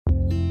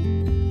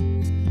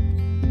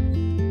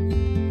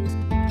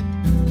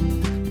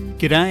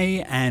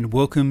G'day and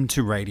welcome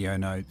to Radio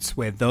Notes,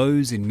 where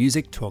those in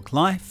music talk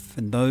life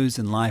and those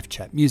in life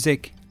chat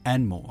music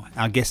and more.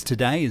 Our guest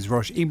today is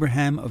Rosh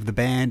Ibrahim of the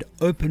band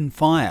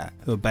Openfire,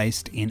 who are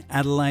based in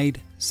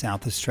Adelaide,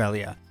 South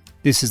Australia.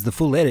 This is the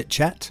full edit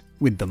chat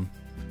with them.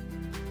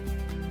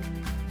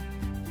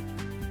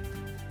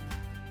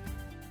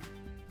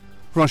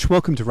 Rosh,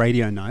 welcome to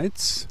Radio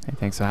Notes. Hey,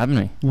 thanks for having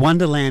me.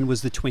 Wonderland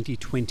was the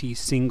 2020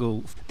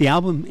 single. The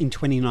album in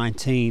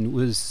 2019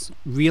 was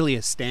really a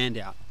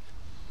standout.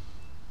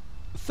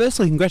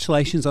 Firstly,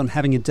 congratulations on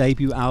having a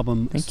debut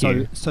album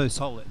so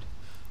solid.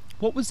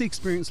 What was the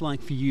experience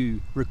like for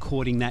you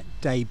recording that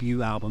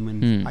debut album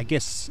and I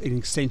guess an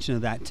extension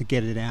of that to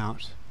get it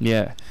out?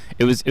 Yeah,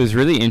 it was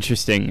really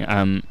interesting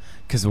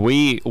because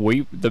we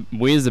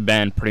as a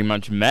band pretty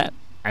much met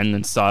and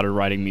then started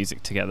writing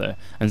music together.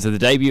 And so the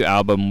debut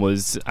album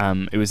was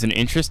it was an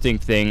interesting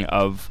thing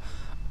of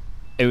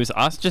it was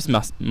us just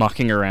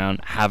mucking around,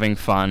 having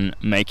fun,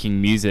 making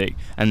music,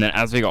 and then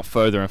as we got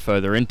further and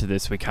further into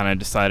this, we kind of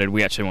decided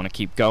we actually want to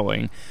keep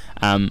going.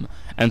 And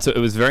so it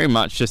was very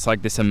much just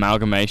like this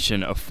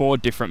amalgamation of four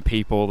different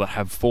people that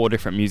have four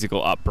different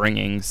musical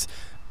upbringings,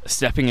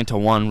 stepping into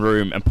one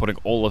room and putting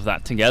all of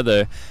that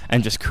together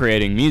and just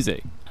creating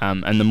music.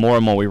 And the more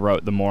and more we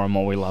wrote, the more and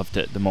more we loved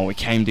it, the more we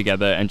came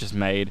together and just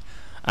made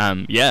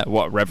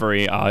what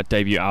Reverie, our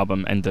debut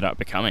album, ended up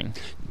becoming.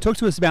 Talk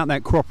to us about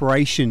that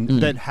cooperation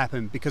that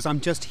happened, because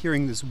I'm just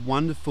hearing this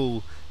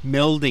wonderful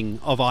melding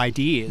of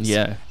ideas.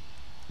 Yeah.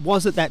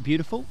 Was it that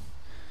beautiful?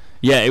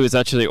 Yeah, it was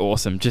actually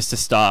awesome. Just to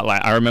start,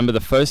 like, I remember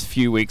the first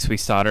few weeks we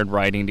started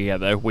writing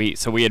together. We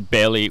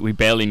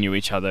barely knew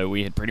each other.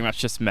 We had pretty much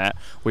just met.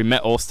 We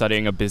met all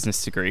studying a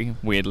business degree,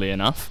 weirdly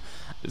enough.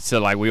 So,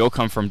 like, we all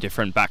come from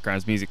different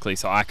backgrounds musically.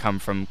 So I come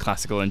from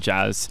classical and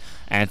jazz.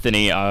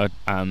 Anthony, our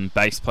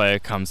bass player,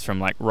 comes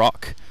from, like,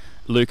 rock.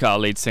 Luca, our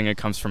lead singer,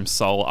 comes from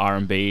soul,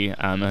 R&B,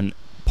 and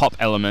pop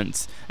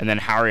elements. And then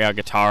Harry, our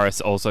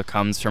guitarist, also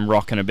comes from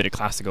rock and a bit of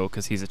classical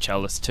because he's a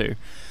cellist too.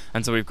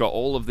 And so we've got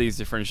all of these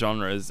different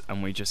genres,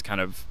 and we just kind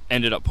of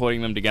ended up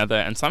putting them together,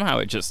 and somehow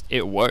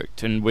it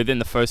worked. And within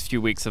the first few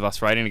weeks of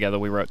us writing together,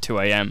 we wrote 2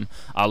 AM,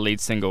 our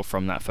lead single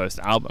from that first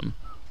album.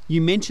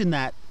 You mentioned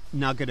that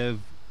nugget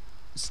of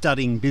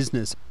studying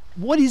business.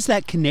 What is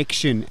that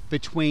connection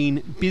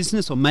between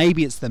business, or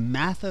maybe it's the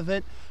math of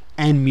it,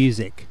 and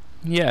music?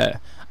 Yeah.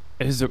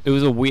 It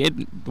was a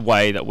weird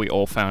way that we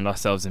all found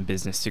ourselves in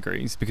business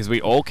degrees, because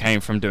we all came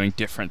from doing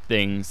different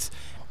things,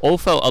 all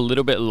felt a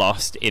little bit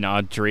lost in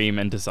our dream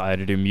and desire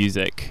to do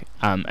music,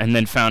 and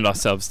then found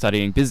ourselves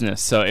studying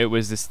business. So it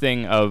was this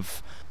thing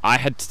of, I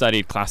had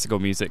studied classical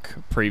music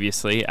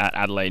previously at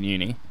Adelaide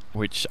Uni,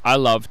 which I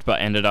loved, but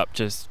ended up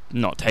just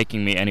not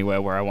taking me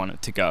anywhere where I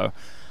wanted to go.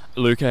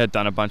 Luca had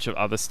done a bunch of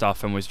other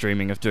stuff and was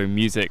dreaming of doing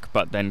music,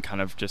 but then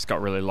kind of just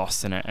got really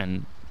lost in it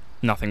and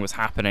nothing was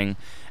happening.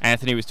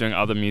 Anthony was doing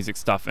other music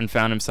stuff and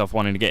found himself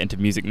wanting to get into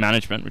music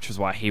management, which was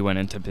why he went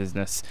into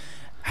business.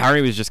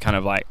 Harry was just kind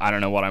of like, I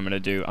don't know what I'm going to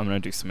do. I'm going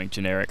to do something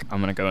generic.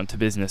 I'm going to go into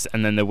business.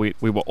 And then we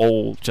were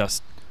all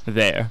just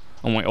there.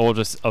 And we all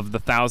just, of the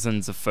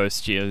thousands of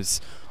first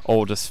years,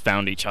 all just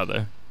found each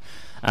other.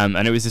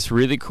 And it was this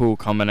really cool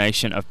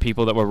combination of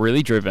people that were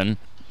really driven,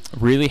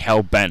 really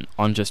hell-bent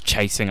on just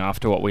chasing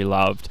after what we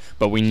loved,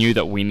 but we knew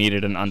that we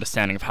needed an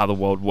understanding of how the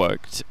world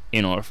worked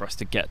in order for us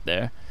to get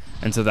there.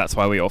 And so that's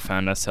why we all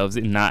found ourselves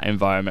in that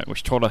environment,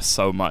 which taught us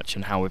so much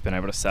and how we've been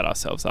able to set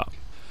ourselves up.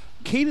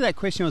 Key to that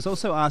question I was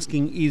also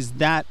asking is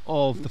that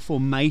of the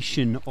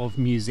formation of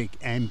music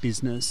and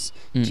business.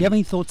 Do you have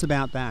any thoughts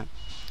about that?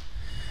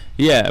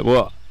 Yeah,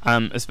 well,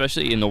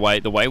 especially in the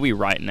way we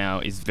write now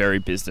is very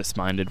business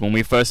minded. When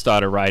we first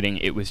started writing,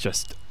 it was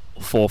just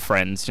four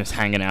friends just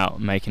hanging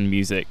out, making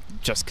music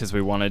just because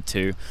we wanted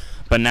to.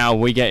 But now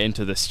we get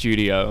into the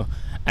studio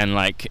and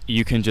like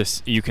you can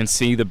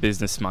see the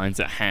business minds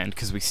at hand,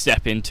 because we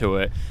step into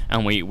it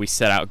and we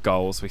set out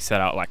goals, we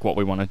set out like what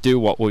we want to do,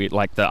 what we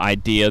like, the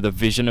idea, the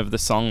vision of the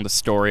song, the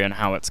story, and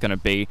how it's going to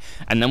be,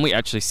 and then we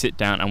actually sit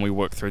down and we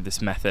work through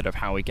this method of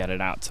how we get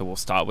it out. So we'll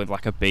start with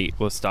like a beat,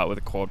 we'll start with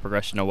a chord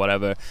progression or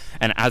whatever,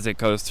 and as it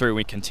goes through,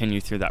 we continue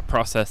through that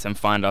process and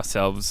find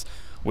ourselves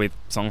with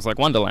songs like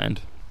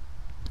Wonderland.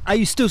 Are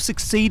you still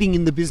succeeding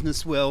in the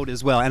business world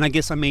as well? And I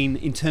guess I mean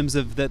in terms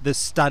of the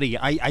study,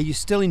 are you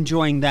still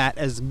enjoying that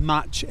as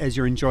much as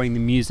you're enjoying the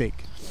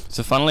music?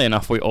 So funnily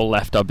enough, we all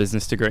left our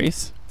business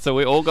degrees. So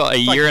we all got a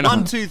year and a half.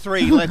 1, 2,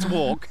 3, let's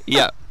walk.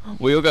 Yeah,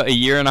 we all got a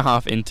year and a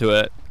half into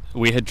it.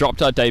 We had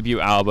dropped our debut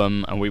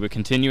album and we were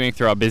continuing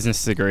through our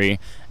business degree,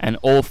 and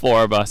all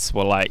four of us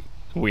were like,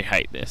 we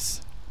hate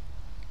this.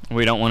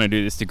 We don't want to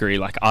do this degree.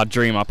 Like, our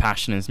dream, our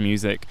passion is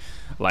music.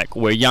 Like,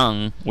 we're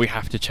young, we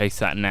have to chase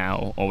that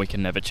now, or we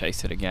can never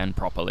chase it again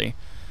properly.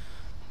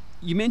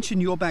 You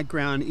mentioned your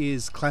background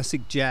is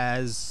classic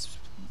jazz.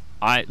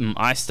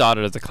 I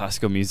started as a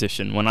classical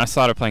musician. When I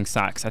started playing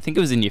sax, I think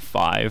it was in year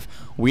 5.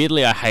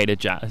 Weirdly, I hated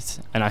jazz,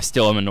 and I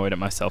still am annoyed at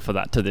myself for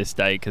that to this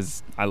day,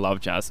 because I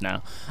love jazz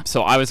now.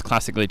 So I was a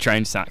classically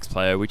trained sax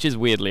player, which is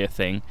weirdly a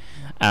thing.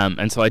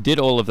 And so I did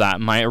all of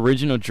that. My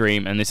original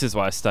dream, and this is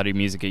why I studied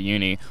music at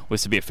uni,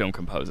 was to be a film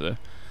composer.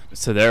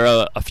 So there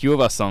are a few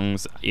of our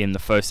songs in the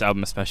first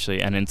album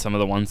especially, and in some of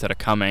the ones that are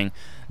coming,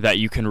 that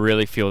you can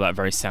really feel that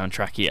very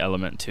soundtracky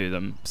element to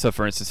them. So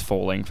for instance,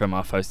 Falling from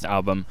our first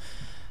album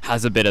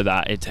has a bit of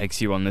that. It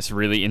takes you on this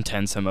really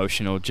intense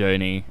emotional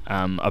journey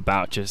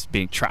about just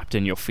being trapped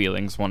in your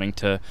feelings, wanting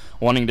to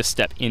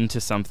step into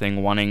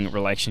something, wanting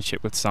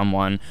relationship with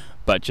someone,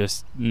 but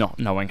just not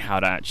knowing how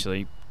to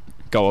actually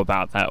go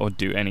about that or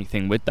do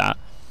anything with that.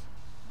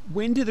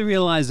 When did the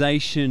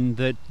realization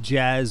that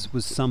jazz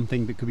was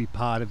something that could be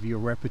part of your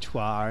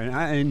repertoire,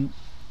 and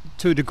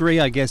to a degree,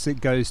 I guess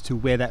it goes to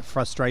where that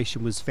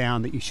frustration was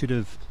found that you should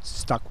have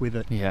stuck with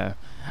it? Yeah.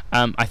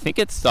 I think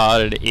it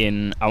started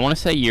in, I want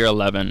to say year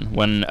 11,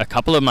 when a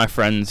couple of my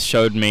friends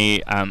showed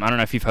me, I don't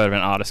know if you've heard of an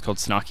artist called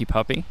Snarky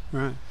Puppy.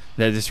 Right.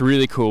 They're this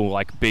really cool,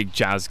 like, big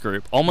jazz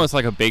group, almost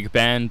like a big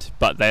band,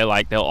 but they'll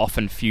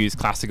often fuse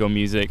classical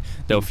music,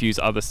 they'll fuse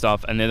other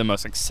stuff, and they're the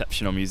most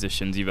exceptional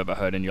musicians you've ever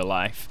heard in your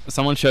life.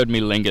 Someone showed me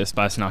Lingus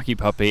by Snarky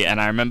Puppy, and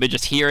I remember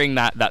just hearing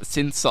that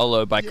synth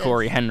solo by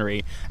Corey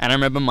Henry, and I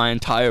remember my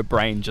entire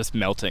brain just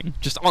melting,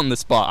 just on the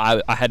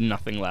spot. I had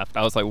nothing left.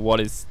 I was like, what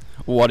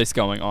is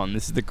going on?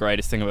 This is the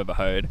greatest thing I've ever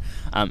heard.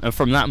 And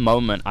from that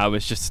moment, I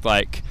was just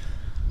like,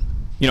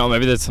 you know,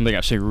 maybe there's something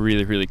actually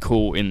really, really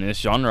cool in this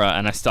genre,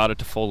 and I started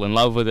to fall in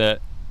love with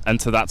it.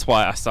 And so that's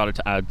why I started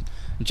to add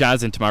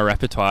jazz into my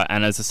repertoire.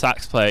 And as a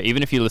sax player,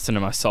 even if you listen to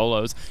my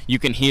solos, you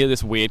can hear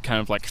this weird kind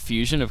of like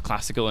fusion of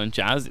classical and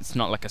jazz. It's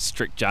not like a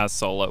strict jazz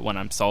solo when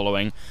I'm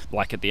soloing,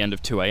 like at the end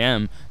of 2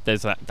 a.m.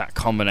 There's that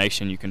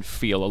combination. You can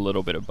feel a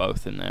little bit of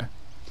both in there.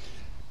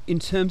 In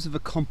terms of a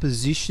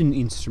composition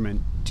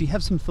instrument, do you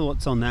have some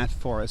thoughts on that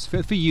for us?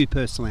 For you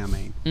personally, I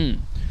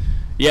mean.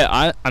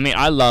 Yeah, I mean,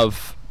 I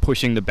love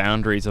pushing the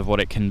boundaries of what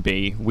it can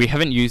be. We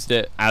haven't used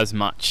it as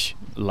much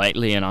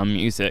lately in our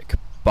music,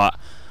 but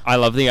I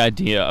love the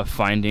idea of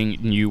finding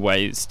new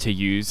ways to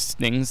use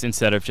things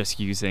instead of just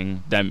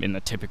using them in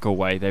the typical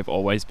way they've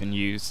always been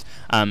used.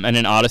 And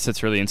an artist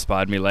that's really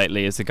inspired me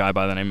lately is a guy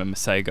by the name of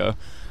Masego,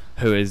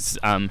 who is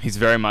he's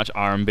very much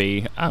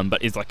R&B,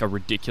 but is like a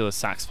ridiculous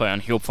sax player,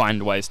 and he'll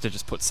find ways to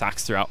just put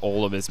sax throughout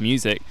all of his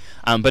music,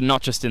 but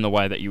not just in the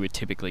way that you would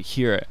typically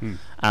hear it.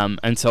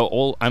 And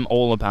so I'm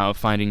all about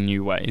finding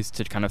new ways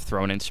to kind of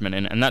throw an instrument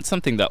in, and that's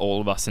something that all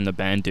of us in the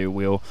band do.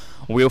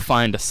 We'll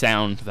find a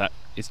sound that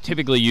is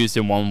typically used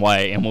in one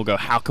way, and we'll go,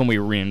 how can we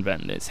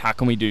reinvent this? How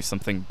can we do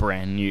something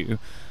brand new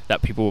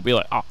that people will be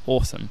like, oh,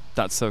 awesome,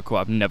 that's so cool,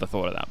 I've never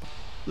thought of that.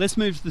 Let's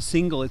move to the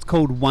single. It's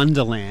called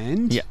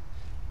Wonderland. Yeah.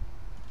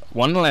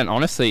 Wonderland,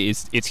 honestly,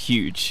 it's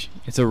huge.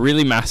 It's a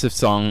really massive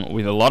song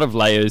with a lot of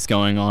layers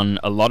going on,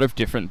 a lot of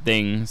different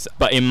things.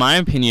 But in my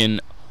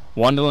opinion,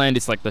 Wonderland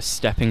is like the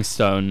stepping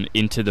stone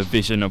into the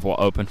vision of what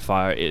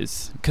Openfire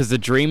is. Because the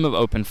dream of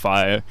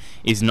Openfire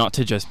is not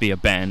to just be a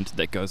band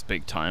that goes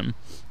big time.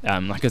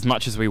 Like, as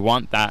much as we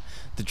want that,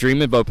 the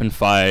dream of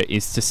Openfire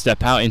is to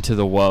step out into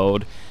the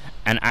world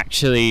and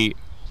actually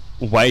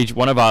wage...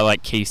 One of our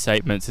like key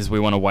statements is we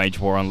want to wage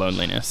war on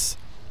loneliness.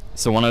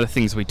 So one of the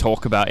things we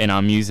talk about in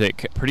our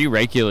music pretty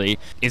regularly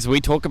is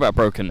we talk about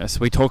brokenness,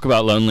 we talk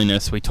about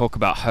loneliness, we talk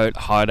about hurt,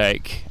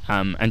 heartache,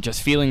 and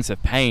just feelings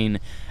of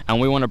pain,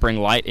 and we want to bring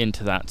light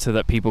into that so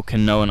that people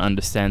can know and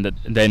understand that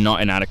they're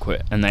not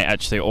inadequate, and they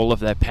actually, all of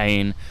their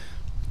pain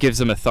gives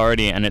them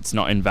authority and it's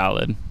not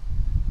invalid.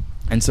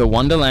 And so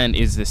Wonderland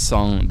is this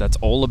song that's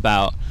all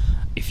about,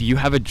 if you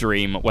have a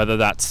dream, whether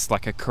that's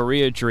like a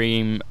career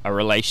dream, a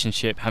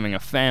relationship, having a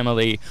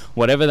family,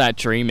 whatever that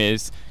dream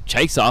is,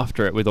 chase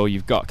after it with all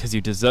you've got because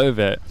you deserve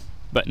it,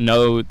 but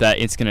know that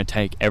it's going to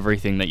take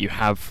everything that you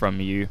have from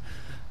you,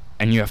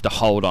 and you have to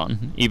hold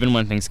on. Even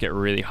when things get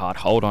really hard,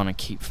 hold on and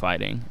keep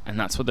fighting. And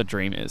that's what the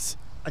dream is.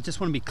 I just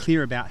want to be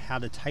clear about how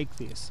to take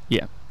this.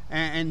 Yeah.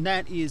 And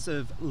that is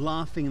of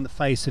laughing in the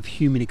face of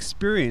human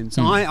experience.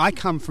 I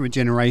come from a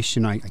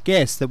generation, I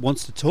guess, that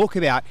wants to talk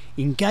about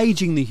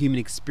engaging the human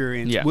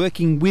experience,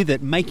 working with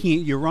it, making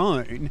it your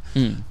own.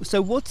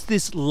 So what's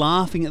this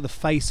laughing at the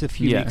face of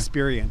human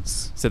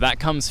experience? So that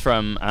comes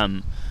from...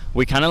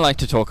 we kind of like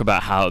to talk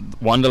about how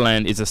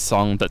Wonderland is a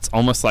song that's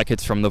almost like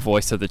it's from the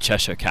voice of the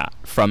Cheshire Cat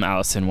from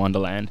Alice in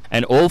Wonderland.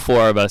 And all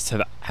four of us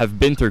have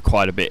been through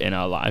quite a bit in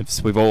our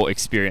lives. We've all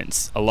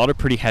experienced a lot of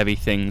pretty heavy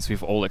things.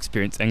 We've all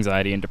experienced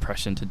anxiety and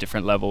depression to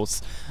different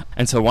levels.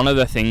 And so one of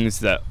the things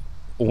that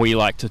we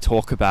like to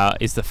talk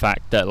about is the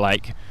fact that,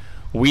 like,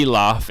 we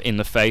laugh in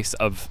the face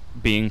of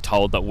being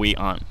told that we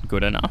aren't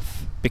good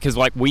enough. Because,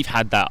 like, we've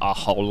had that our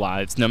whole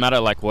lives, no matter,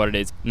 like, what it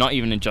is, not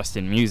even just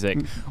in music,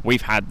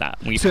 we've had that.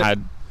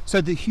 So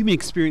the human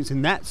experience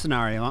in that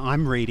scenario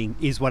I'm reading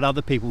is what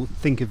other people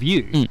think of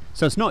you.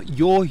 So it's not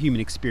your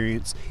human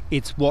experience,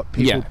 it's what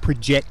people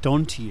project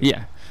onto you.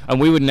 Yeah.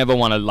 And we would never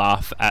want to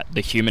laugh at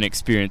the human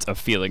experience of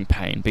feeling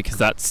pain, because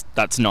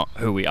that's not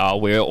who we are.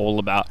 We're all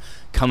about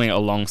coming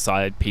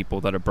alongside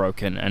people that are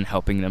broken and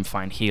helping them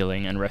find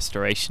healing and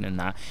restoration in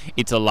that.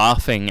 It's a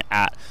laughing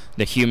at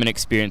the human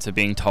experience of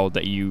being told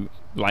that you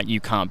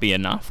can't be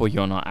enough or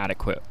you're not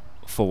adequate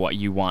for what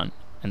you want.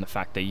 and the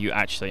fact that you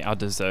actually are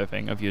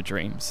deserving of your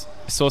dreams.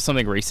 I saw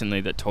something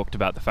recently that talked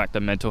about the fact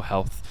that mental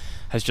health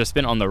has just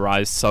been on the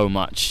rise so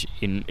much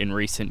in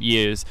recent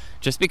years,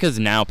 just because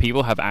now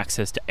people have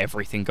access to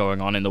everything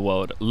going on in the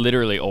world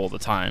literally all the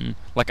time.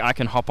 Like, I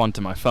can hop onto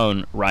my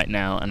phone right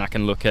now and I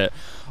can look at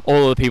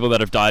all the people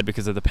that have died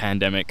because of the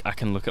pandemic. I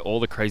can look at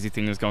all the crazy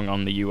things going on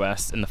in the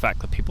US, and the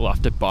fact that people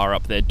have to bar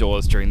up their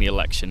doors during the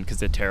election because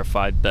they're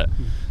terrified that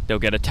they'll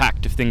get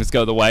attacked if things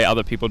go the way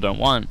other people don't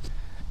want.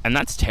 And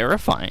that's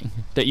terrifying,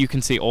 that you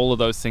can see all of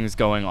those things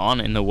going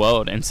on in the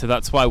world. And so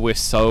that's why we're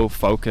so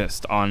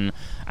focused on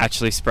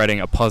actually spreading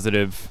a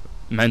positive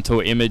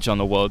mental image on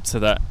the world, so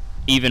that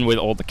even with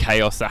all the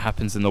chaos that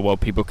happens in the world,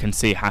 people can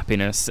see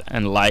happiness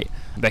and light.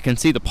 They can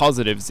see the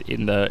positives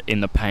in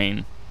the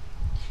pain.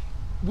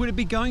 Would it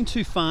be going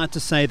too far to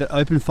say that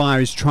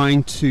Openfire is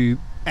trying to,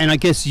 and I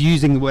guess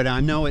using the word,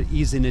 I know it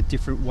is in a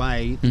different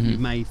way than you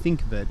may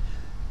think of it,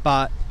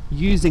 but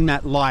using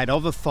that light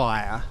of a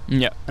fire,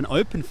 an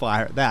open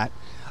fire at that,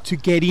 to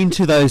get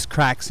into those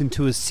cracks and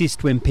to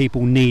assist when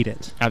people need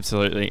it?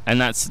 Absolutely.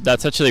 And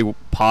that's actually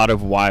part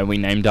of why we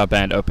named our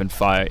band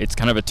Openfire. It's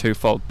kind of a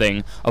twofold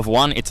thing. Of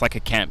one, it's like a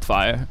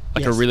campfire,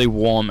 like a really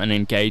warm and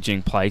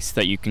engaging place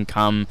that you can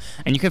come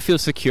and you can feel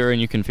secure and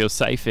you can feel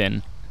safe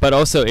in. But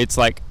also it's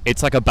like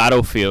a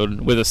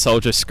battlefield with a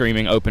soldier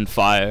screaming open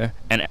fire,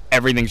 and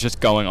everything's just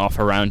going off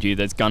around you.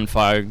 There's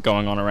gunfire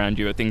going on around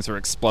you, things are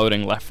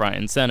exploding left, right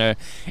and center.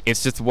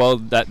 It's just a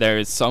world that there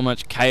is so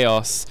much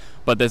chaos,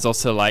 but there's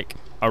also like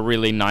a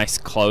really nice,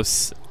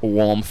 close,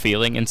 warm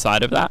feeling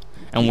inside of that.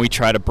 And we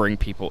try to bring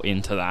people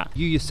into that.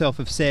 You yourself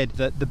have said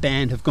that the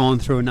band have gone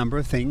through a number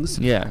of things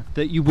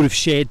that you would have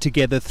shared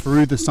together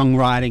through the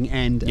songwriting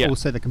and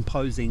also the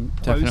composing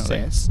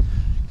process. Definitely.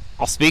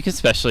 I'll speak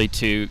especially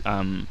to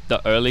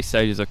the early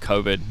stages of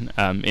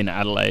COVID in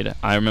Adelaide.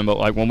 I remember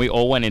like when we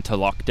all went into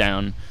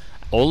lockdown,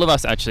 all of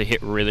us actually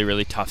hit really,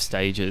 really tough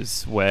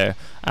stages where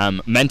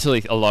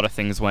mentally a lot of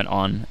things went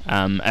on.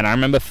 And I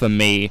remember for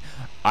me,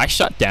 I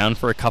shut down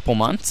for a couple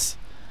months.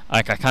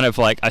 Like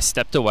I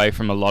stepped away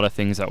from a lot of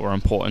things that were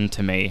important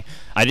to me.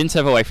 I didn't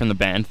step away from the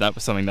band. That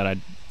was something that I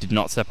did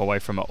not step away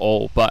from at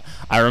all. But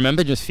I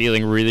remember just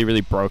feeling really,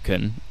 really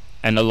broken.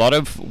 And a lot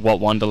of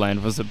what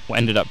Wonderland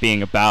ended up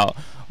being about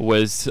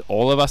was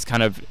all of us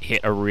kind of hit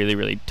a really,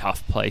 really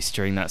tough place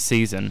during that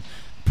season.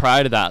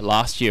 Prior to that,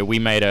 last year, we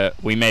made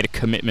a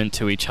commitment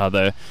to each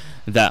other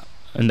that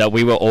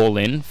we were all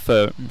in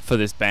for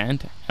this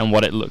band and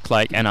what it looked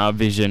like and our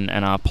vision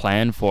and our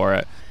plan for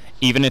it.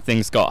 Even if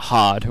things got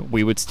hard,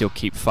 we would still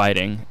keep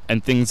fighting.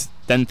 And things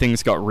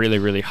got really,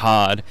 really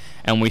hard,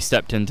 and we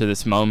stepped into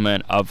this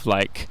moment of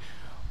like,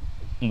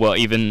 well,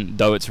 even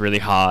though it's really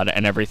hard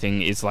and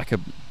everything is like a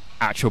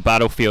actual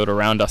battlefield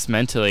around us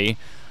mentally,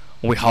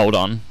 we hold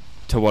on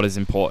to what is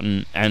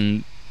important.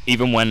 And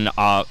even when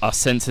our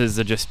senses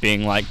are just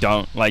being like,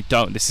 don't,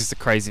 this is the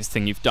craziest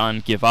thing you've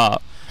done, give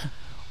up,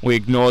 we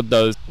ignored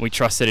those. We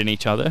trusted in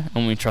each other,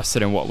 and we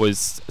trusted in what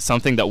was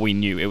something that we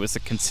knew. It was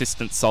a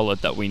consistent solid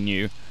that we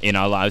knew in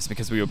our lives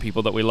because we were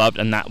people that we loved.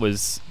 And that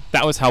was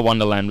how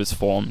Wonderland was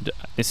formed.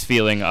 This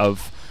feeling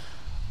of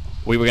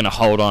we were going to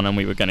hold on and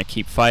we were going to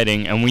keep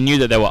fighting, and we knew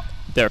that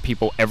there are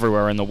people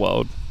everywhere in the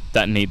world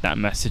that need that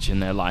message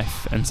in their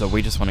life, and so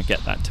we just want to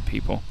get that to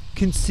people.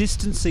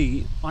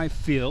 Consistency, I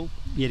feel,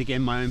 yet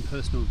again my own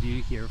personal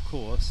view here of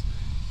course,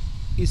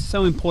 is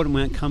so important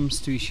when it comes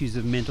to issues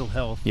of mental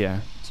health.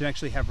 To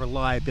actually have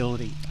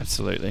reliability.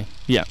 Absolutely.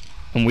 Yeah.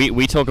 And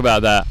we talk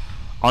about that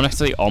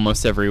honestly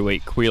almost every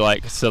week. We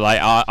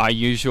our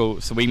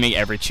usual, so we meet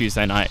every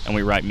Tuesday night and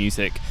we write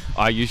music.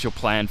 Our usual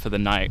plan for the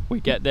night, we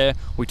get there,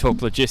 we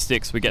talk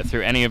logistics, we get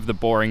through any of the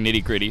boring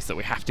nitty-gritties that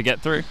we have to get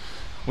through.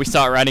 We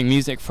start writing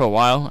music for a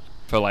while,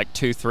 for like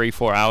 2, 3,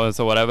 4 hours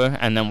or whatever,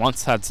 and then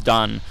once that's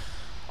done,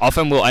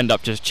 often we'll end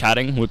up just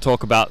chatting. We'll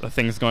talk about the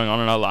things going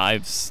on in our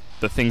lives,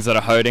 the things that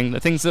are hurting,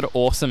 the things that are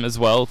awesome as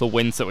well, the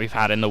wins that we've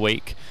had in the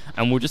week,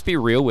 and we'll just be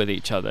real with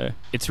each other.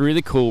 It's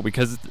really cool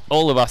because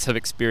all of us have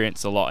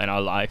experienced a lot in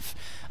our life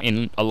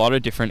in a lot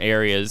of different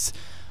areas.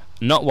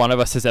 Not one of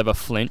us has ever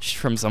flinched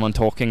from someone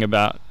talking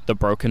about the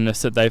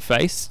brokenness that they've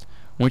faced,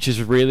 which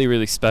is really,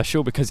 really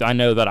special because I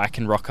know that I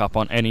can rock up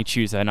on any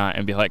Tuesday night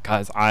and be like,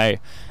 guys, I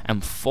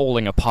am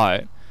falling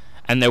apart.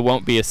 And there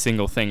won't be a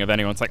single thing of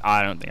anyone's like,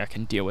 I don't think I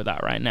can deal with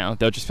that right now.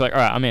 They'll just be like, all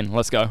right, I'm in,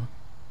 let's go.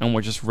 And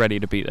we're just ready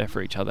to be there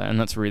for each other, and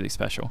that's really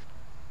special.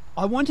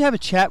 I want to have a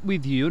chat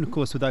with you, and of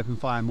course with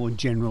Openfire more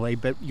generally,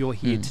 but you're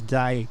here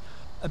today,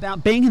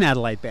 about being an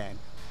Adelaide band.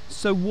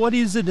 So what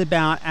is it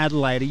about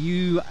Adelaide? Are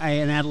you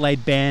an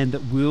Adelaide band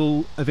that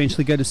will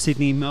eventually go to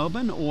Sydney and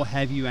Melbourne, or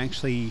have you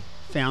actually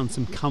found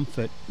some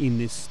comfort in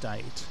this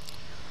state?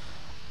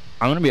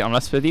 I'm going to be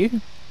honest with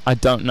you, I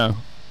don't know.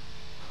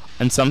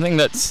 And something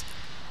that's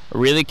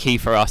really key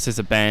for us as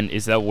a band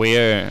is that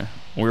we're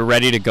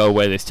ready to go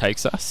where this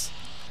takes us.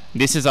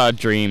 This is our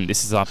dream,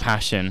 this is our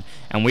passion,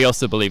 and we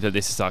also believe that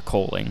this is our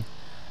calling.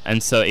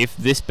 And so if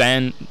this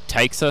band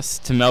takes us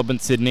to Melbourne,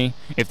 Sydney,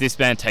 if this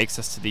band takes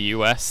us to the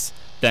US,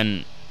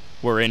 then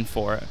we're in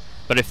for it.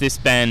 But if this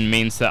band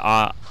means that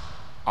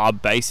our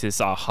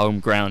basis, our home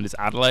ground is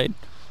Adelaide,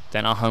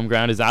 then our home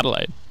ground is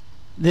Adelaide.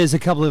 There's a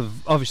couple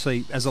of,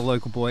 obviously, as a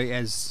local boy,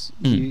 as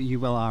you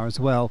well are as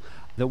well,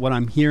 that what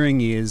I'm hearing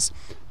is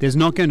there's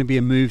not going to be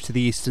a move to the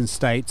eastern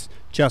states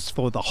just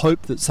for the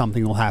hope that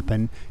something will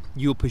happen.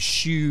 You'll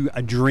pursue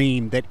a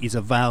dream that is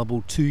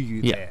available to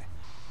you there.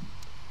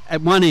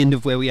 At one end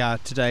of where we are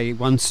today,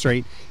 one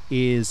street,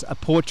 is a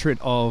portrait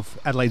of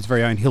Adelaide's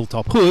very own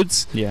Hilltop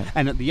Hoods.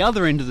 And at the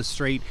other end of the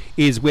street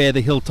is where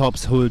the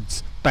Hilltops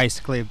Hoods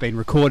basically have been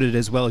recorded,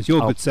 as well as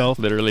your good self.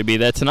 Literally be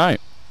there tonight.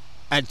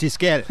 At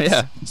Disc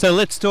Edits. So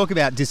let's talk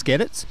about Disc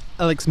Edits.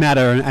 Alex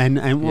Matter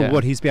and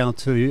what he's been able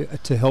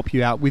to help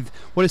you out with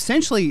what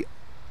essentially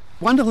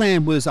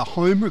Wonderland was a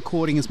home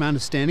recording, is my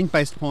understanding,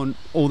 based upon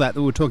all that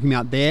we're talking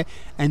about there.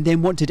 And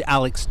then what did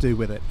Alex do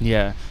with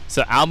it?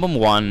 So album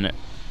 1,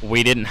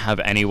 we didn't have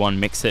anyone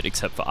mix it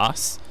except for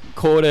us.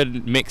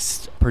 Recorded,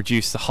 mixed,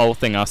 produced the whole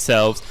thing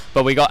ourselves,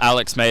 but we got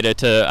Alex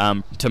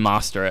Mader to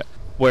master it.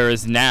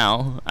 Whereas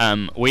now,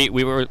 we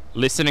were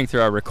listening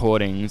through our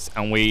recordings,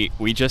 and we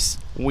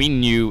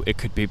knew it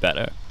could be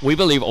better. We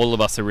believe all of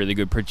us are really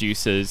good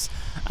producers,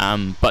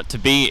 but to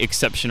be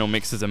exceptional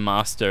mixers and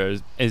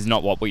masters is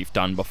not what we've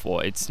done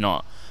before. It's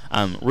not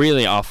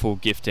really our full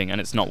gifting, and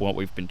it's not what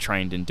we've been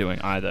trained in doing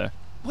either.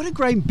 What a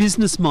great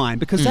business mind,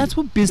 because that's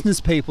what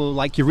business people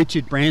like your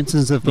Richard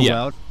Bransons of the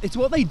world, it's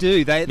what they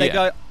do. They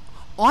go,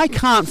 I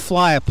can't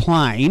fly a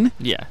plane,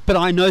 but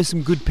I know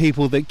some good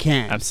people that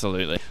can.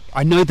 Absolutely.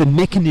 I know the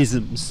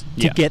mechanisms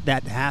to get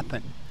that to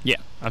happen. Yeah,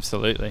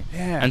 absolutely.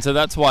 And so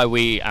that's why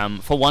we,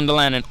 for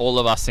Wonderland and all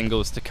of our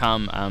singles to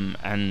come,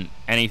 and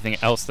anything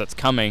else that's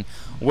coming,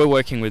 we're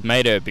working with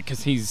Mader,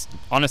 because he's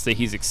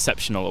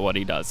exceptional at what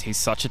he does. He's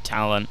such a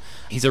talent.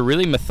 He's a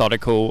really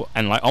methodical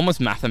and like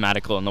almost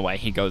mathematical in the way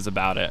he goes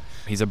about it.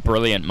 He's a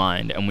brilliant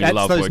mind, and we love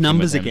working with him. That's those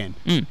numbers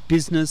again.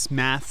 Business,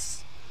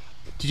 maths.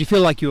 Did you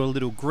feel like you were a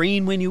little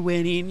green when you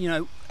went in? You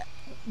know,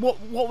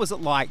 what was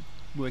it like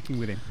working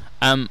with him?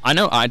 I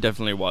know I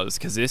definitely was,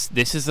 because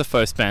this is the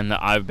first band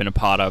that I've been a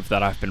part of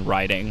that I've been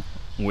writing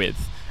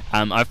with.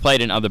 I've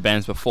played in other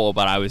bands before,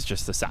 but I was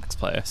just a sax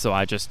player. So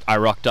I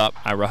rocked up,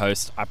 I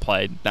rehearsed, I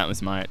played. That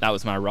was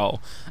my role.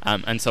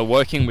 And so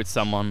working with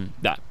someone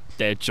that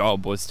their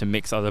job was to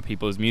mix other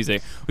people's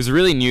music was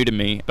really new to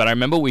me. But I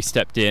remember we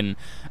stepped in,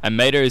 and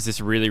Mader is this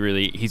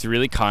he's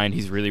really kind,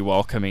 he's really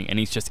welcoming, and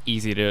he's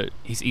easy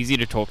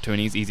to talk to, and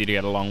he's easy to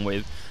get along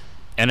with.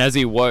 And as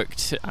he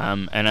worked,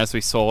 and as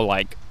we saw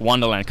like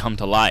Wonderland come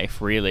to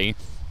life, really,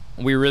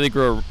 we really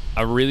grew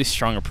a really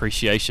strong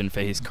appreciation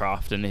for his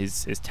craft and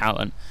his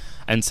talent.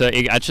 And so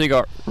it actually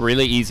got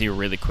really easy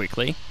really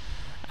quickly.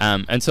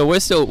 And so we're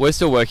still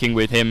working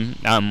with him.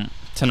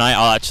 Tonight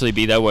I'll actually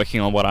be there working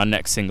on what our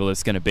next single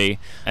is going to be.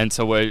 And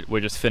so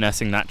we're just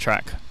finessing that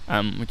track,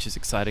 which is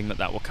exciting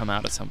that will come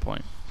out at some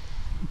point.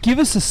 Give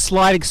us a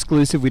slight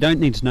exclusive. We don't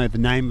need to know the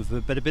name of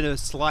it, but a bit of a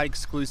slight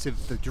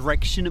exclusive, the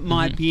direction it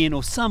might be in,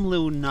 or some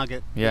little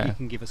nugget that you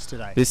can give us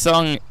today. This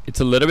song, it's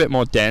a little bit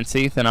more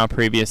dancey than our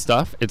previous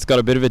stuff. It's got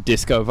a bit of a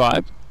disco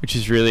vibe, which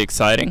is really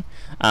exciting,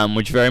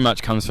 which very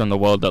much comes from the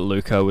world that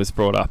Luca was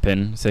brought up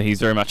in. So he's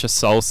very much a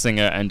soul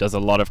singer and does a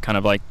lot of kind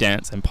of like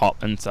dance and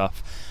pop and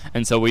stuff.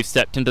 And so we've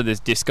stepped into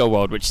this disco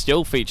world, which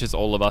still features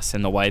all of us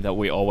in the way that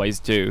we always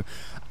do.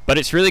 But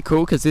it's really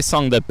cool because this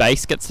song, the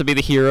bass gets to be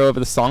the hero of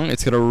the song.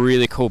 It's got a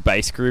really cool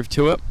bass groove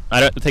to it. I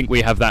don't think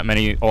we have that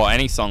many or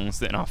any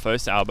songs in our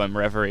first album,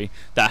 Reverie,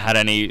 that had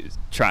any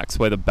tracks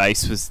where the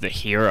bass was the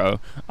hero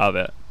of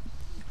it.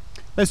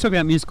 Let's talk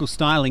about musical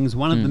stylings.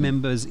 One of the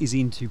members is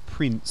into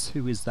Prince.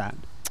 Who is that?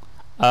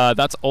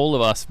 That's all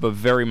of us, but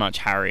very much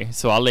Harry.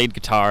 So our lead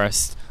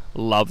guitarist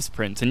loves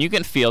Prince, and you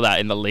can feel that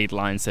in the lead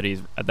lines that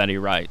he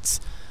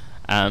writes.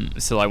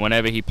 So like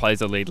whenever he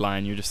plays a lead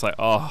line, you're just like,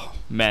 oh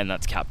man,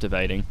 that's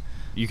captivating.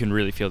 You can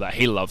really feel that.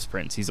 He loves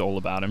Prince. He's all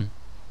about him.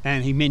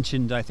 And he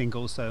mentioned, I think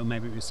also,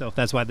 maybe yourself,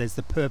 that's why there's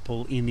the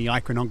purple in the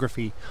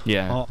iconography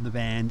of the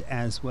band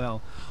as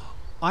well.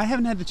 I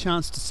haven't had the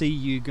chance to see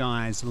you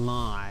guys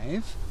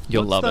live.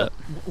 You'll love it.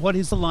 What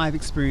is the live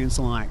experience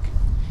like?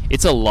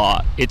 It's a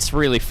lot. It's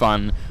really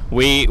fun.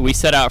 We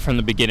set out from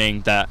the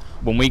beginning that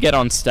when we get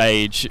on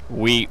stage,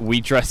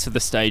 we dress for the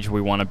stage we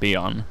want to be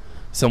on.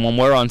 So when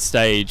we're on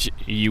stage,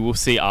 you will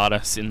see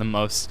artists in the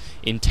most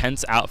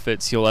intense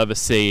outfits you'll ever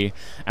see,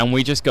 and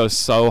we just go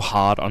so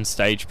hard on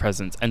stage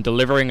presence and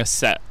delivering a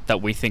set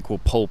that we think will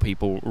pull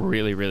people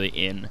really, really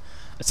in.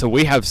 So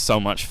we have so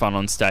much fun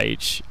on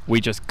stage.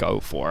 We just go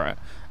for it.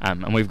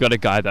 And we've got a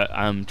guy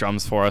that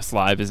drums for us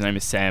live. His name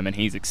is Sam, and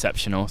he's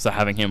exceptional. So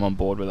having him on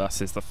board with us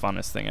is the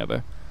funnest thing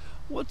ever.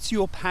 What's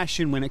your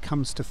passion when it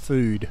comes to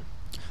food?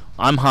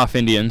 I'm half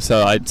Indian,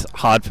 so it's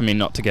hard for me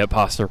not to get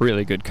past a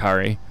really good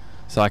curry.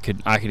 So I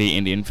could eat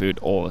Indian food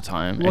all the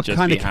time. What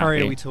kind of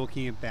curry are we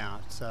talking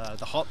about?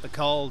 The hot, the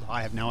cold?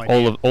 I have no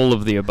idea. All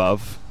of the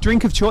above.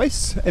 Drink of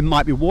choice? It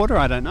might be water,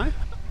 I don't know.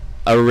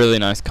 A really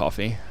nice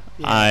coffee.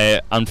 Yeah.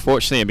 I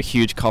unfortunately am a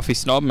huge coffee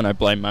snob, and I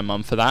blame my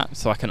mum for that.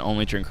 So I can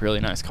only drink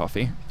really nice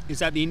coffee. Is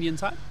that the Indian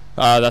side?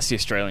 That's the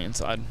Australian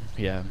side.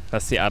 Yeah,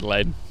 that's the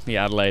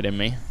Adelaide in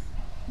me.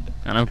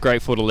 And I'm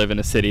grateful to live in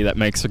a city that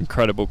makes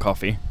incredible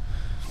coffee.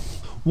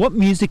 What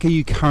music are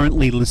you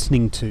currently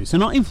listening to? So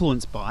not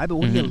influenced by, but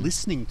what are you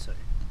listening to?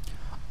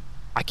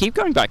 I keep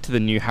going back to the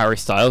new Harry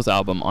Styles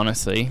album,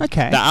 honestly.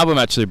 Okay. That album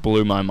actually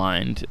blew my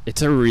mind.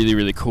 It's a really,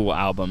 really cool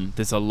album.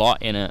 There's a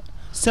lot in it.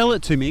 Sell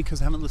it to me,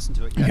 because I haven't listened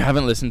to it yet. You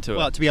haven't listened to it?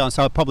 Well, to be honest,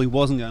 I probably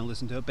wasn't going to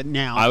listen to it, but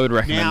now... I would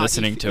recommend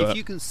listening to it. If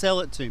you can sell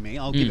it to me,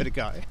 I'll give it a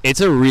go.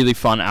 It's a really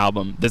fun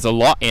album. There's a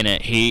lot in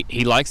it.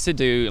 He likes to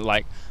do,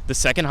 like, the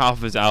second half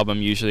of his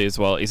album usually as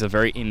well is a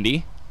very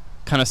indie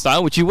kind of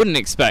style, which you wouldn't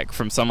expect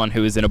from someone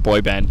who is in a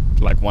boy band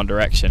like One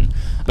Direction.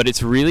 But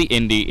it's really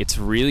indie. It's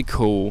really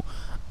cool.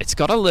 It's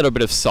got a little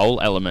bit of soul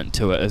element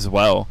to it as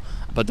well.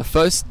 But the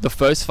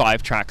first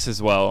 5 tracks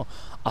as well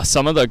are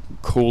some of the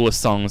coolest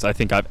songs I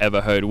think I've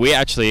ever heard. We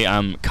actually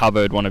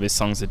covered one of his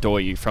songs, Adore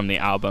You, from the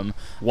album.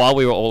 While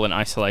we were all in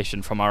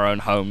isolation from our own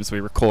homes, we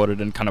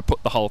recorded and kind of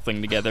put the whole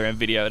thing together and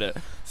videoed it.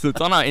 So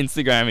it's on our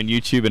Instagram and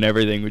YouTube and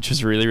everything, which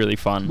is really, really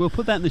fun. We'll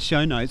put that in the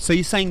show notes. So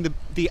you're saying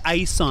the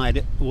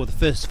A-side, or the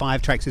first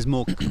 5 tracks, is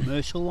more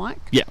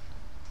commercial-like? Yeah.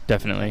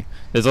 Definitely.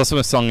 There's also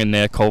a song in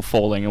there called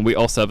Falling, and we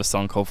also have a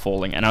song called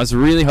Falling. And I was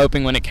really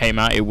hoping when it came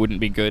out it wouldn't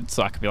be good,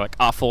 so I could be like,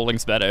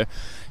 Falling's better.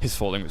 His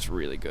Falling was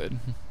really good.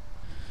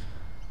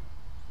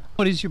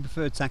 What is your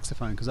preferred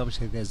saxophone? Because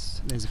obviously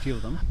there's a few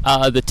of them.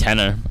 The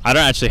tenor. I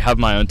don't actually have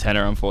my own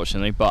tenor,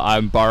 unfortunately, but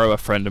I borrow a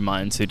friend of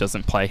mine's who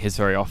doesn't play his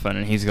very often,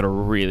 and he's got a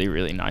really,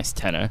 really nice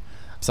tenor.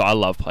 So I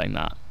love playing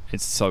that.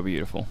 It's so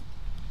beautiful.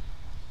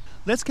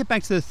 Let's get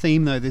back to the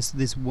theme, though,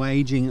 this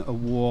waging a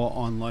war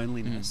on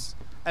loneliness.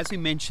 As we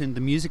mentioned,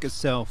 the music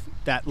itself,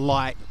 that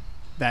light,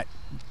 that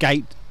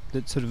gate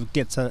that sort of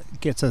gets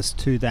us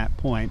to that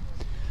point.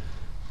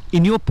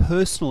 In your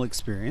personal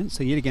experience,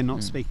 so yet again,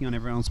 not speaking on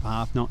everyone's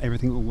behalf, not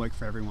everything will work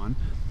for everyone,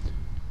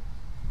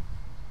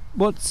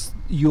 what's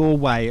your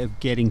way of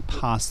getting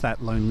past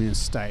that loneliness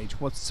stage?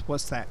 What's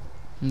that?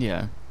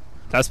 Yeah.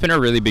 That's been a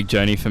really big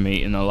journey for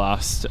me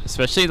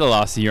especially the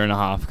last year and a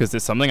half, because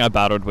it's something I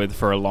battled with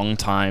for a long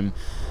time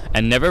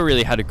and never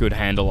really had a good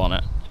handle on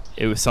it.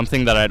 It was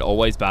something that I'd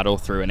always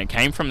battled through, and it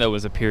came from, there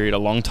was a period a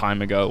long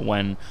time ago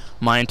when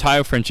my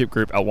entire friendship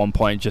group at one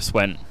point just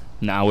went,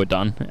 now we're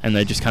done, and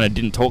they just kind of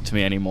didn't talk to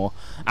me anymore.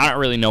 I don't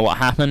really know what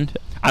happened.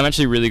 I'm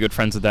actually really good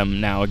friends with them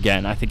now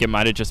again. I think it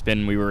might have just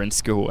been we were in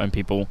school and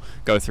people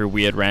go through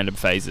weird random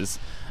phases.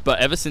 But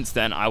ever since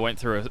then, I went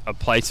through a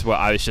place where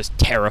I was just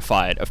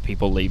terrified of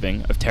people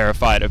leaving,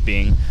 terrified of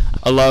being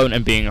alone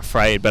and being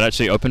afraid. But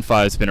actually,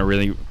 Openfire has been a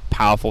really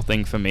powerful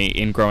thing for me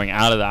in growing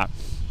out of that,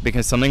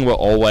 because something we're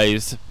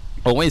always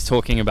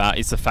talking about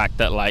is the fact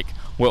that, like,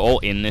 we're all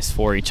in this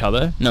for each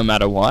other, no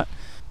matter what.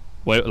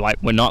 We're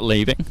not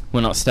leaving,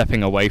 we're not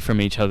stepping away from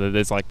each other.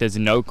 There's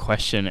no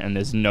question and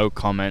there's no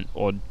comment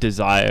or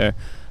desire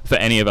for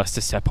any of us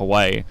to step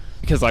away,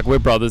 because, like, we're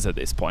brothers at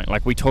this point.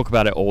 Like, we talk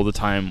about it all the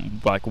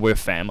time, like, we're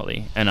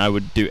family, and I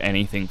would do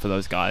anything for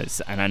those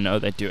guys, and I know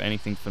they'd do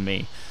anything for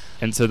me.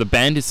 And so the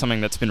band is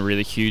something that's been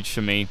really huge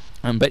for me.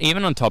 But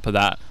even on top of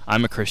that,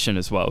 I'm a Christian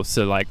as well,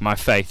 so, like, my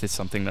faith is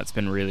something that's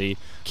been really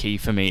key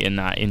for me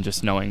in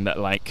just knowing that,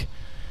 like,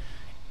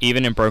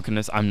 even in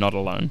brokenness, I'm not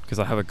alone, because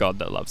I have a God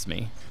that loves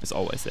me. It's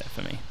always there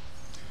for me.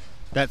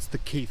 That's the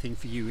key thing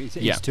for you, is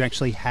to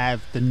actually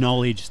have the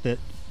knowledge that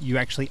you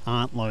actually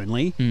aren't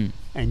lonely,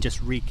 and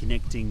just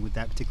reconnecting with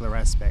that particular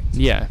aspect.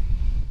 Yeah.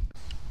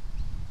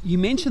 You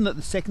mentioned that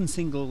the second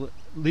single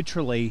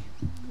literally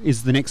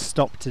is the next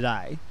stop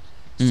today.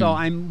 So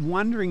I'm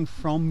wondering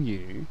from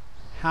you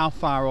how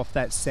far off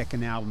that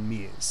second album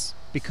is,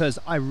 because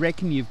I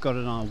reckon you've got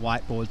it on a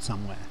whiteboard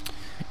somewhere.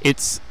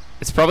 It's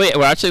probably,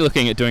 we're actually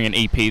looking at doing an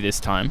EP this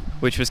time,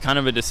 which was kind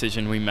of a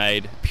decision we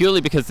made purely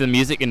because the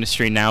music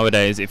industry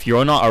nowadays, if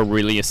you're not a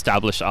really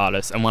established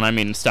artist, and when I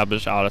mean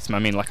established artist, I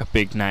mean like a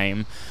big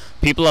name,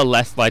 people are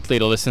less likely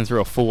to listen through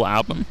a full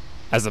album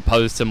as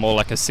opposed to more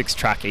like a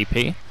 6-track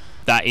EP.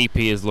 That EP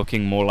is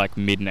looking more like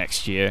mid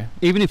next year.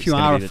 Even if you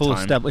are a full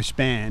established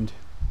band,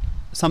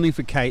 Something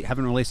for Kate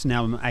haven't released an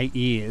album in 8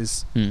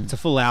 years. It's a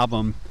full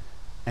album,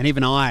 and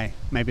even I,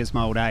 maybe it's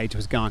my old age,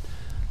 was going,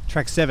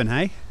 track 7,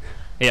 hey?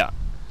 Yeah,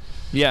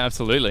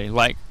 absolutely.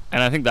 Like,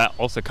 and I think that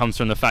also comes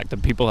from the fact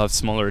that people have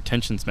smaller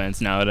attention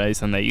spans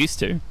nowadays than they used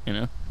to. You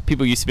know,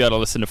 people used to be able to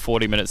listen to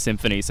 40-minute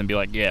symphonies and be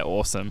like, yeah,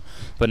 awesome.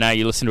 But now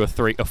you listen to a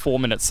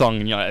 4-minute song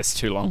and you're like, it's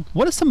too long.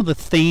 What are some of the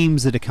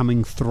themes that are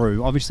coming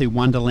through? Obviously,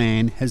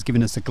 Wonderland has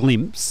given us a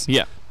glimpse.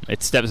 Yeah.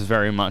 It steps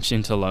very much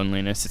into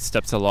loneliness. It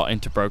steps a lot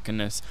into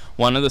brokenness.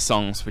 One of the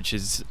songs, which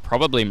is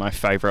probably my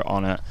favourite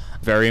on it,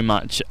 very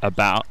much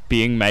about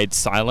being made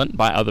silent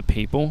by other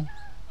people.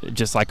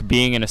 Just like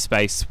being in a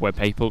space where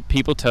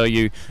people tell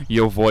you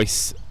your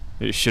voice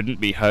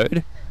shouldn't be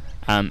heard.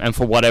 And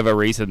for whatever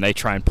reason, they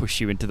try and push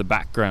you into the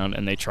background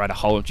and they try to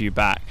hold you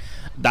back.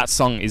 That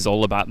song is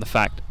all about the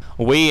fact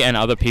we and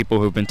other people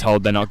who've been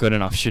told they're not good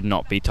enough should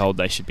not be told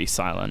they should be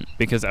silent,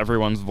 because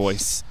everyone's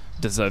voice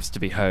deserves to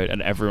be heard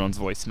and everyone's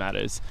voice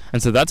matters.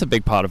 And so that's a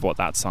big part of what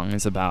that song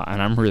is about,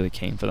 and I'm really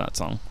keen for that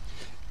song.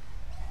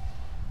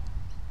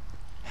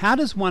 How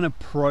does one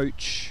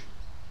approach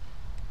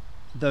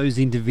those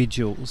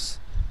individuals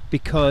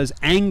because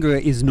anger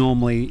is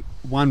normally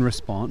one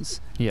response,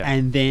 Yeah.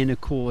 and then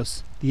of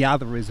course the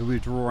other is we're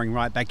drawing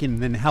right back in,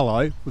 and then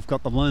hello, we've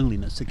got the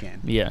loneliness again.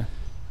 Yeah.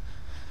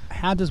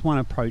 How does one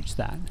approach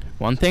that?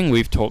 One thing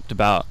we've talked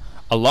about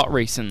a lot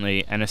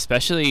recently, and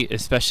especially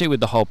with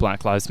the whole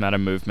Black Lives Matter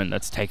movement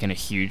that's taken a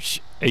huge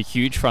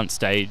front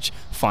stage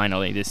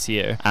finally this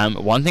year.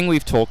 One thing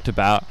we've talked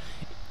about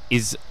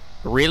is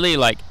really,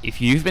 like, if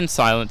you've been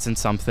silenced in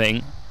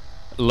something,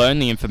 learn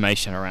the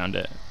information around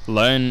it.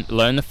 Learn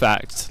the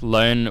facts,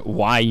 learn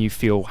why you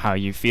feel how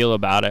you feel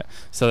about it,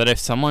 so that if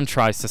someone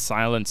tries to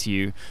silence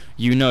you,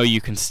 you know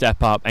you can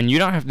step up, and you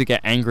don't have to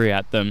get angry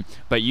at them,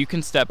 but you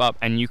can step up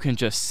and you can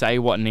just say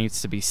what needs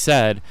to be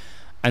said,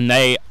 and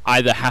they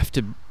either have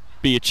to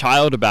be a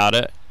child about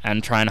it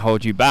and try and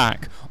hold you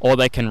back, or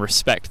they can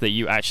respect that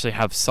you actually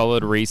have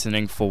solid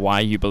reasoning for why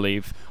you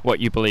believe,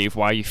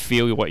 why you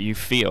feel what you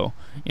feel,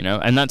 you know.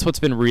 And that's what's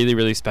been really,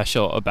 really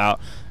special about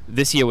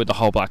this year with the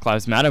whole Black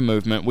Lives Matter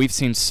movement. We've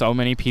seen so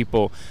many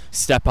people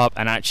step up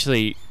and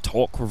actually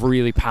talk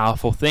really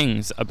powerful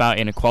things about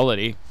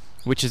inequality,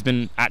 which has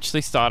been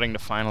actually starting to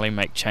finally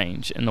make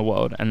change in the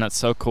world, and that's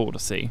so cool to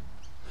see.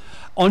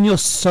 On your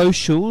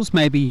socials,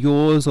 maybe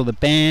yours or the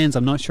band's,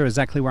 I'm not sure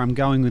exactly where I'm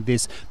going with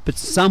this, but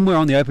somewhere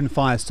on the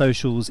Openfire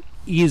socials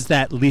is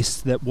that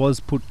list that was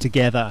put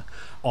together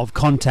of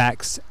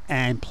contacts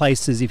and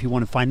places if you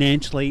want to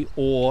financially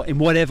or in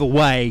whatever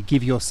way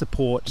give your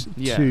support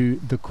to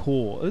the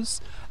cause.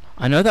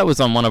 I know that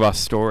was on one of our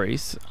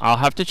stories. I'll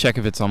have to check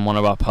if it's on one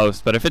of our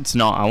posts, but if it's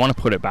not, I want to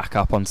put it back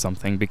up on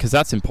something because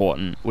that's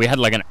important. We had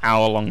like an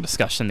hour-long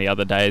discussion the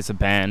other day as a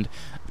band.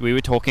 We were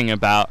talking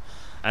about,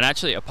 and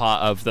actually a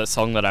part of the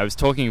song that I was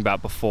talking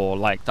about before,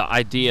 like the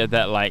idea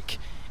that, like,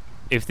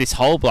 if this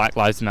whole Black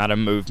Lives Matter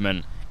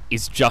movement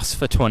is just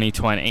for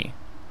 2020,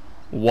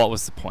 what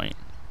was the point?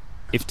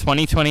 If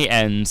 2020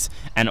 ends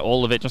and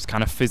all of it just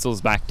kind of fizzles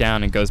back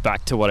down and goes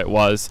back to what it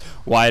was,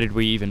 why did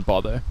we even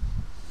bother?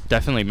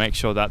 Definitely make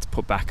sure that's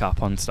put back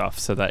up on stuff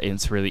so that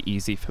it's really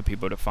easy for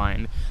people to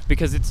find,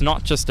 because it's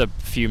not just a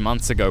few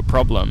months ago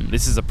problem.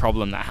 This is a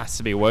problem that has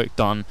to be worked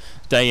on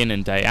day in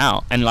and day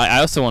out. And like, I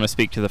also want to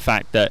speak to the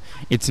fact that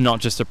it's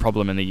not just a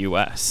problem in the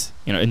US.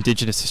 You know,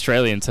 Indigenous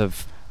Australians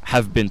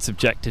have been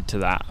subjected to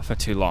that for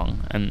too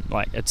long, and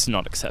like, it's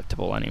not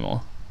acceptable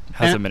anymore. It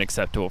hasn't been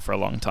acceptable for a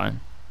long time.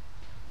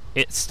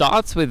 It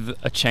starts with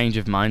a change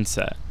of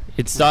mindset.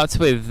 It starts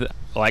with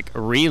like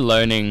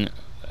relearning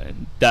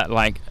that,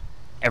 like,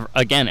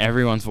 again,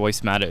 everyone's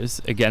voice matters.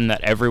 Again,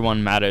 that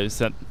everyone matters.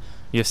 That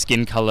your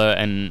skin color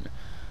and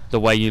the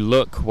way you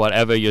look,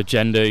 whatever your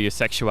gender, your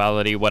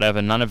sexuality,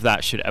 whatever, none of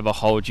that should ever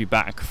hold you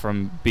back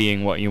from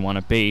being what you want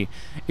to be.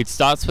 It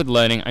starts with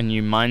learning a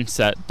new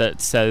mindset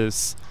that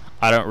says,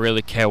 I don't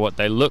really care what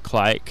they look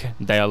like.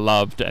 They are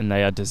loved and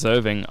they are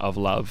deserving of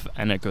love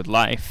and a good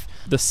life.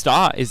 The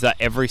start is that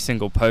every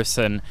single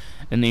person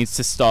needs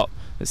to stop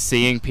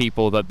seeing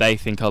people that they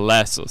think are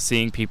less, or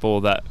seeing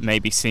people that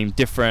maybe seem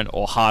different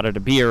or harder to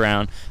be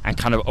around, and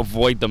kind of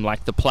avoid them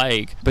like the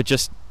plague, but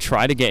just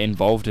try to get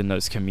involved in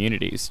those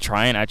communities.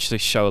 Try and actually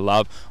show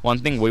love. One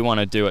thing we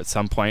want to do at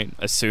some point,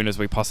 as soon as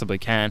we possibly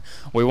can,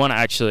 we want to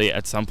actually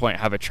at some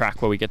point have a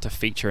track where we get to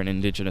feature an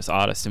Indigenous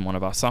artist in one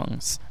of our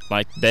songs.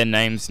 Like, their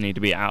names need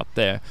to be out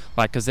there,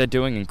 like, because they're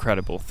doing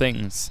incredible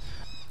things.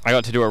 I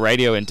got to do a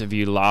radio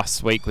interview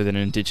last week with an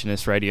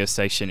Indigenous radio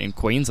station in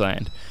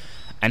Queensland,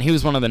 and he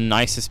was one of the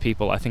nicest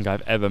people I think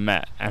I've ever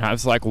met. And I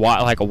was like,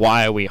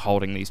 why are we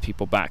holding these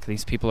people back?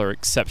 These people are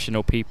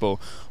exceptional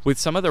people with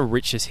some of the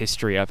richest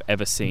history I've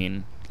ever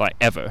seen, like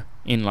ever,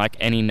 in like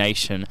any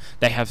nation.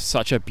 They have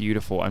such a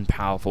beautiful and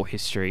powerful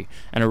history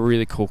and a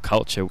really cool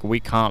culture. We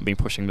can't be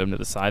pushing them to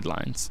the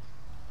sidelines.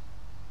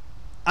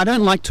 I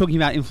don't like talking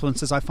about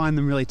influencers. I find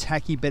them really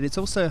tacky, but it's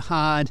also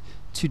hard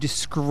to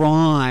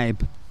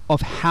describe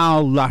of how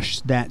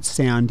lush that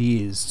sound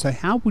is. So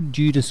how would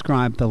you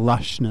describe the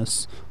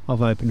lushness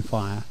of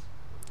Openfire?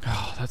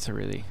 Oh, that's a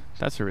really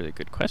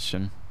good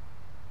question.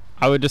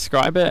 I would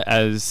describe it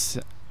as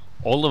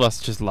all of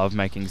us just love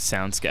making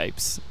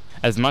soundscapes.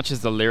 As much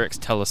as the lyrics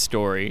tell a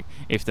story,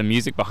 if the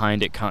music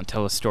behind it can't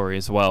tell a story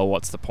as well,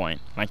 what's the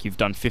point? Like, you've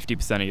done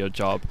 50% of your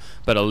job,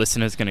 but a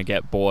listener's going to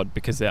get bored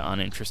because they're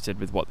uninterested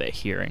with what they're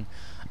hearing.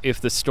 If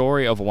the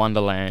story of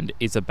Wonderland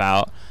is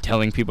about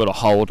telling people to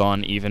hold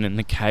on even in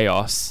the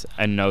chaos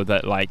and know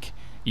that, like,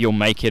 you'll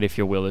make it if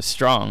your will is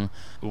strong,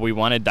 we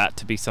wanted that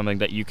to be something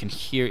that you can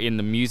hear in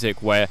the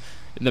music, where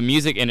the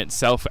music in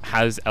itself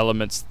has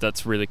elements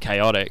that's really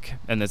chaotic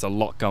and there's a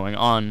lot going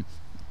on,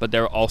 but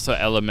there are also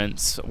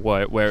elements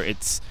where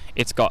it's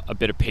got a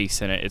bit of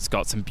peace in it, it's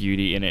got some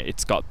beauty in it,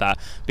 it's got that,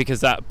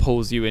 because that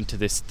pulls you into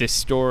this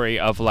story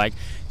of, like,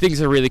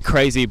 things are really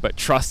crazy, but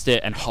trust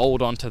it and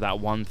hold on to that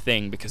one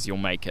thing because you'll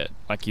make it.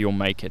 Like, you'll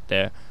make it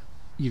there.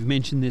 You've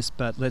mentioned this,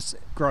 but let's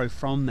grow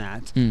from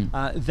that.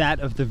 That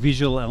of the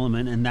visual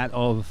element and that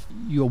of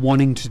you're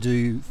wanting to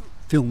do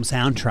film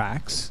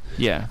soundtracks.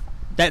 Yeah.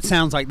 That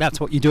sounds like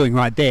that's what you're doing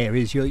right there,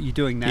 is you're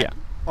doing that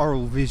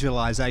oral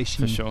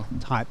visualization For sure.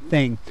 type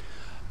thing.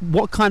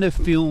 What kind of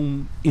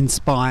film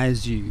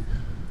inspires you?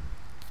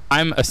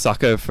 I'm a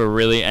sucker for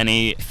really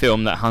any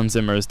film that Hans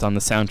Zimmer has done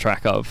the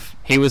soundtrack of.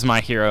 He was my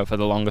hero for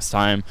the longest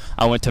time.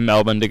 I went to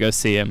Melbourne to go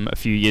see him a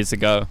few years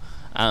ago,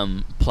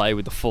 play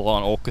with the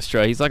full-on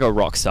orchestra. He's like a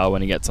rock star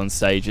when he gets on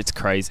stage. It's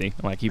crazy.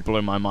 Like, he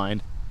blew my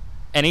mind.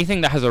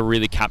 Anything that has a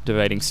really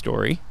captivating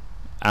story,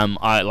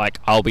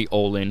 I'll be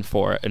all in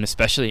for it, and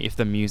especially if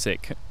the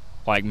music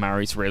like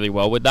marries really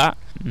well with that.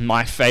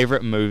 My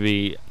favorite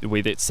movie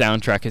with its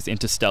soundtrack is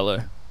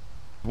Interstellar.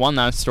 One,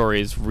 that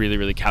story is really,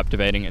 really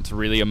captivating. It's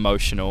really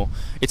emotional.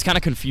 It's kind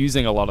of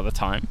confusing a lot of the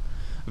time.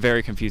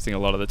 Very confusing a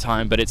lot of the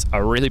time, but it's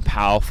a really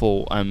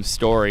powerful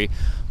story.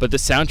 But the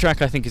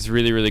soundtrack, I think, is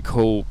really, really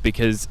cool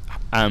because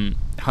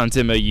Hans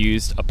Zimmer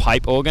used a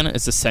pipe organ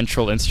as the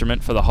central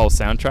instrument for the whole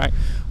soundtrack,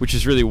 which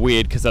is really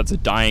weird because that's a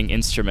dying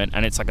instrument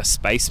and it's like a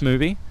space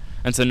movie.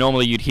 And so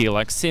normally you'd hear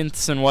like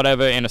synths and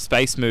whatever in a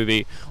space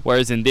movie,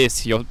 whereas in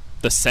this,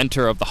 the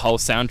center of the whole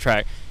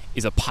soundtrack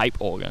is a pipe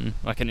organ,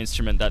 like an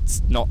instrument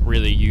that's not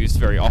really used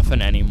very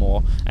often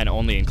anymore and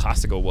only in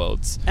classical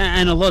worlds.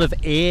 And a lot of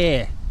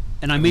air,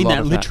 and I mean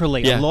that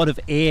literally, yeah. a lot of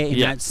air in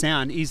that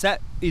sound. Is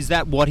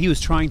that what he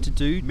was trying to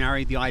do,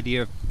 marry the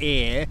idea of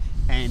air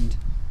and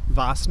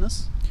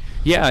vastness?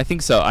 Yeah, I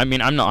think so. I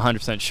mean, I'm not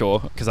 100% sure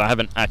because I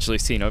haven't actually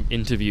seen an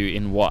interview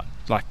in what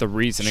like the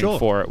reasoning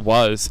for it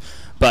was,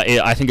 but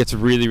I think it's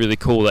really, really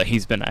cool that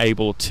he's been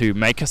able to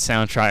make a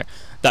soundtrack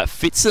that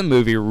fits the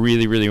movie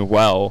really, really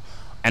well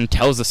and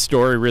tells a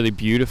story really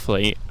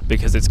beautifully,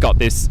 because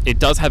it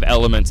does have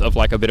elements of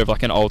like a bit of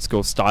like an old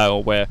school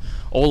style where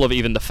all of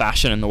even the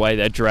fashion and the way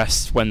they're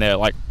dressed when they're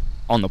like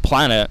on the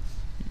planet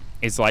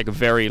is like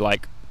very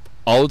like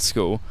old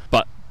school,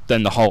 but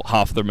then the whole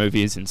half of the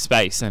movie is in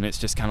space, and it's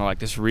just kind of like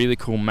this really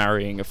cool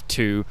marrying of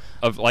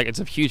it's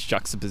a huge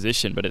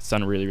juxtaposition, but it's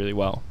done really, really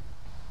well.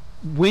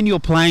 When you're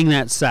playing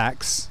that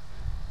sax,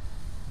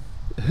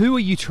 who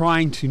are you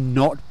trying to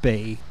not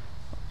be?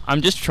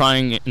 I'm just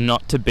trying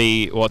not to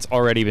be what's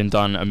already been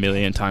done a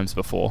million times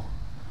before.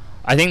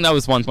 I think that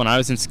was once when I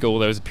was in school,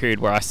 there was a period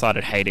where I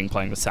started hating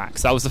playing the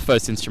sax. That was the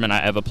first instrument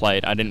I ever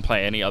played. I didn't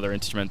play any other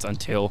instruments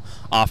until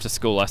after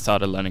school I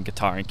started learning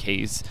guitar and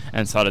keys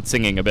and started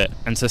singing a bit.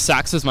 And so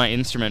sax was my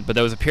instrument, but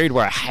there was a period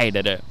where I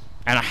hated it.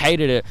 And I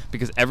hated it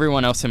because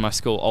everyone else in my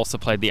school also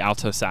played the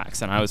alto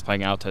sax, and I was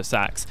playing alto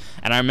sax.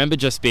 And I remember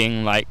just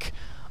being like,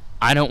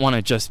 I don't want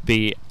to just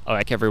be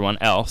like everyone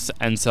else.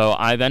 And so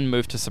I then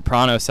moved to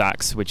soprano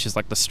sax, which is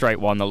like the straight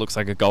one that looks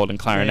like a golden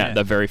clarinet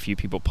that very few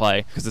people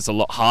play because it's a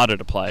lot harder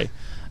to play.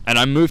 And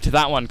I moved to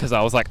that one because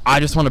I was like, I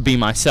just want to be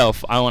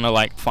myself. I want to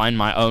like find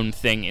my own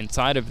thing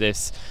inside of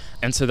this.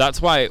 And so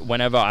that's why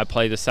whenever I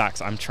play the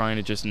sax, I'm trying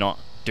to just not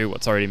do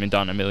what's already been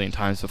done a million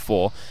times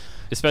before.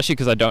 Especially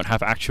because I don't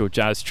have actual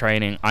jazz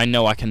training. I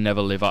know I can never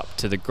live up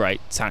to the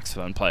great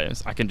saxophone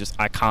players. I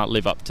can't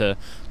live up to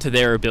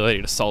their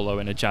ability to solo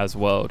in a jazz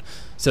world.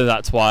 So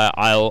that's why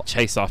I'll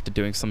chase after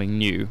doing something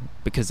new,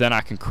 because then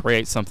I can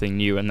create something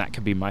new and that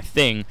can be my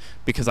thing,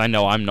 because I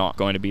know I'm not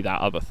going to be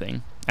that other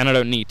thing. And I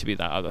don't need to be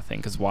that other thing,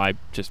 because why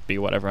just be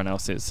what everyone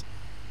else is?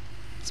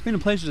 It's been a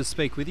pleasure to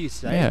speak with you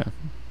today. Yeah.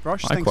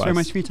 Rosh, thanks very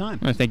much for your time.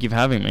 No, thank you for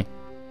having me.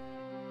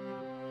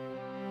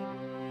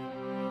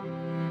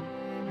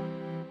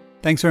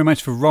 Thanks very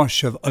much for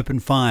Rosh of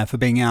Openfire for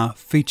being our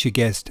feature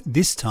guest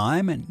this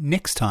time. And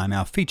next time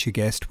our feature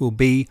guest will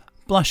be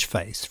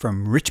Blushface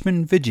from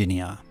Richmond,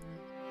 Virginia.